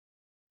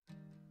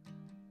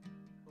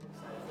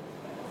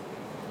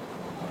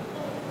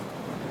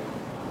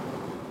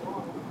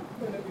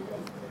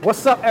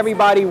What's up,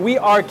 everybody? We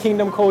are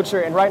Kingdom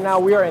Culture, and right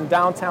now we are in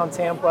downtown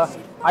Tampa.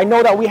 I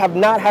know that we have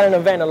not had an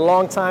event in a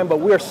long time,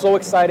 but we are so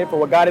excited for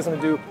what God is going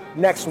to do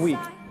next week.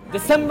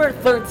 December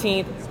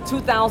 13th,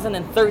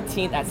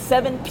 2013 at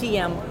 7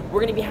 p.m., we're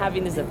going to be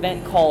having this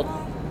event called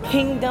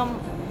Kingdom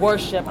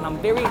Worship, and I'm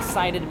very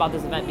excited about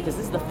this event because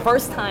this is the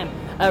first time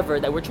ever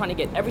that we're trying to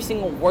get every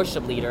single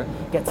worship leader,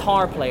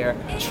 guitar player,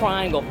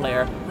 triangle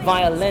player,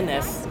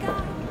 violinist,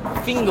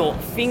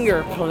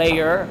 finger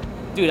player.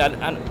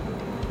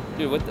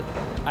 Dude, what the?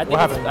 I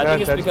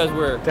think it's because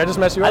we're... Did I just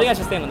mess you up? I think I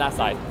should stand on that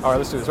side. All right,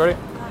 let's do this. Ready?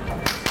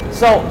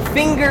 So,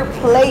 finger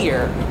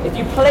player, if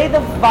you play the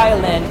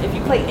violin, if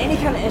you play any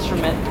kind of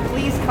instrument,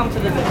 please come to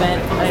this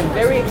event. I am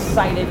very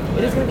excited.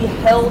 It is going to be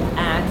held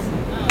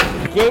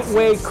at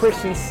Gateway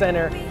Christian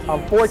Center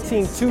on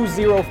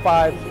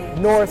 14205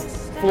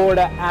 North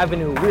Florida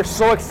Avenue. We're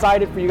so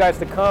excited for you guys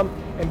to come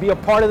and be a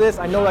part of this.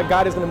 I know that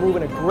God is going to move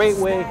in a great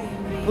way.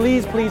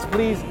 Please, please,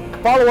 please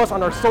follow us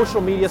on our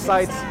social media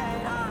sites.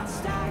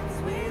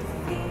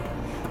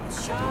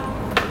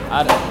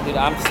 Dude,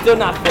 I'm still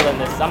not feeling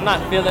this. I'm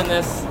not feeling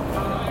this.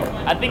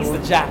 I think it's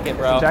the jacket,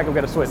 bro. The jacket, we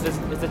got to switch. It's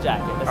the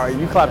jacket. All right,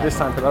 you clap this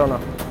time because I don't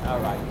know.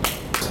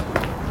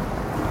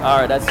 All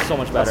right, that's so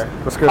much better.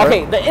 That's good.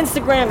 Okay, right? the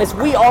Instagram is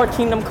We Are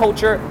Kingdom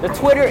Culture. The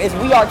Twitter is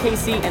We Are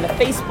KC, and the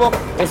Facebook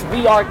is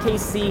We Are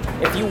KC.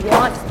 If you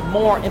want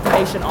more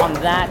information on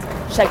that,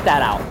 check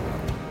that out.